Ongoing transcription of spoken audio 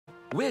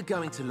We're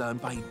going to learn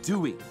by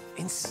doing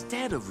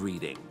instead of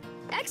reading.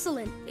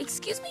 Excellent.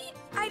 Excuse me?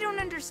 I don't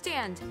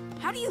understand.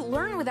 How do you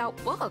learn without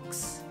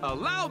books?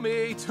 Allow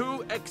me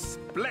to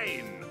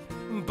explain.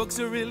 Books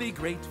are really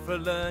great for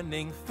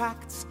learning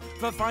facts,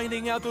 for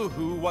finding out the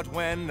who, what,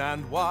 when,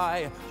 and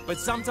why. But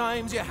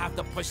sometimes you have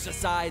to push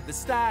aside the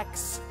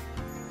stacks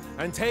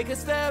and take a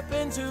step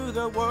into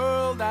the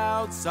world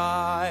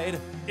outside.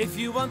 If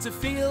you want to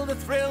feel the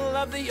thrill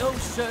of the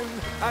ocean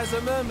as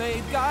a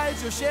mermaid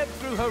guides your ship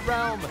through her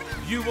realm,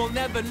 you will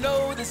never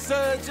know the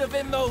surge of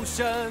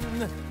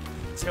emotion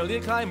till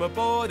you climb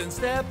aboard and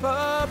step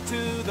up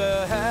to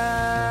the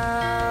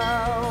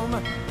helm.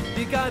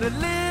 You gotta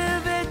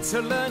live it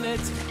to learn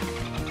it.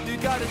 You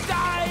gotta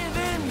dive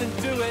in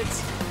and do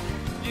it.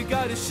 You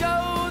gotta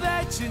show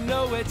that you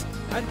know it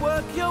and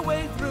work your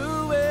way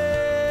through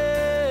it.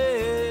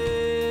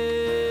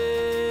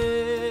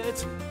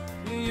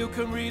 You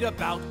can read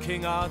about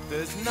King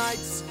Arthur's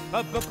knights.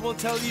 A book will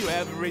tell you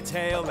every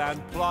tale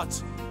and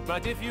plot.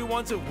 But if you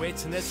want to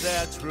witness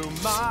their true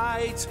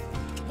might,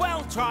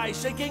 well, try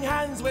shaking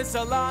hands with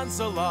Sir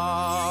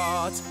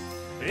Lancelot.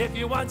 If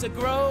you want to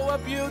grow a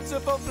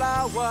beautiful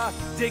flower,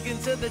 dig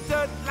into the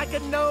dirt like a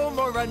gnome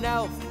or an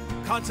elf.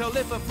 Can't tell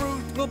if a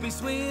fruit will be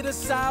sweet or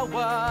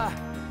sour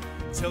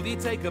till you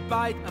take a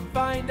bite and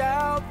find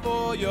out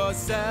for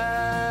yourself.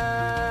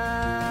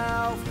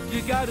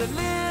 You gotta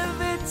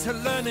live it to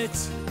learn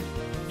it.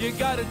 You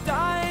gotta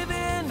dive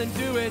in and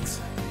do it.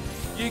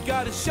 You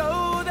gotta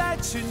show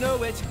that you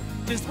know it.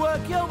 Just work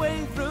your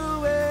way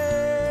through it.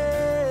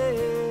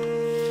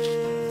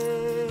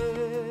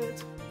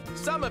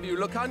 Some of you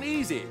look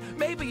uneasy,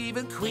 maybe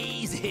even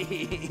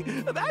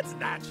queasy. That's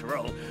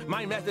natural.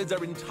 My methods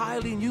are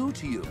entirely new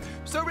to you.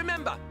 So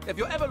remember, if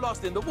you're ever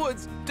lost in the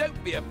woods,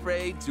 don't be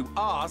afraid to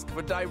ask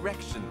for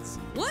directions.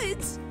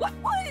 Woods? What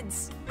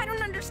woods? I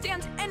don't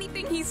understand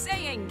anything he's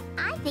saying.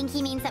 I think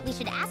he means that we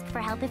should ask for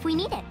help if we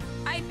need it.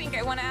 I think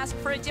I want to ask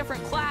for a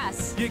different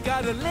class. You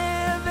gotta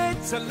live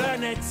it to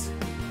learn it.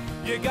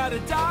 You gotta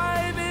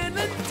dive in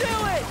and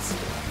do it.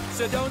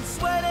 So don't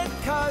sweat it,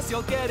 cause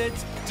you'll get it.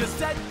 Just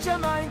set your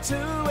mind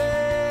to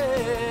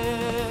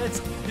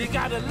it. You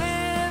gotta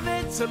live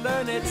it to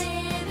learn it.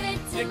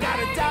 You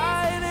gotta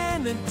dive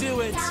in and do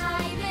it.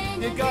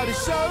 You gotta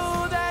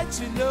show that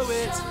you know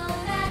it.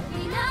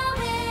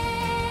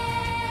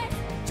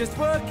 Just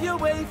work your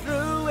way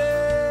through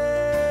it.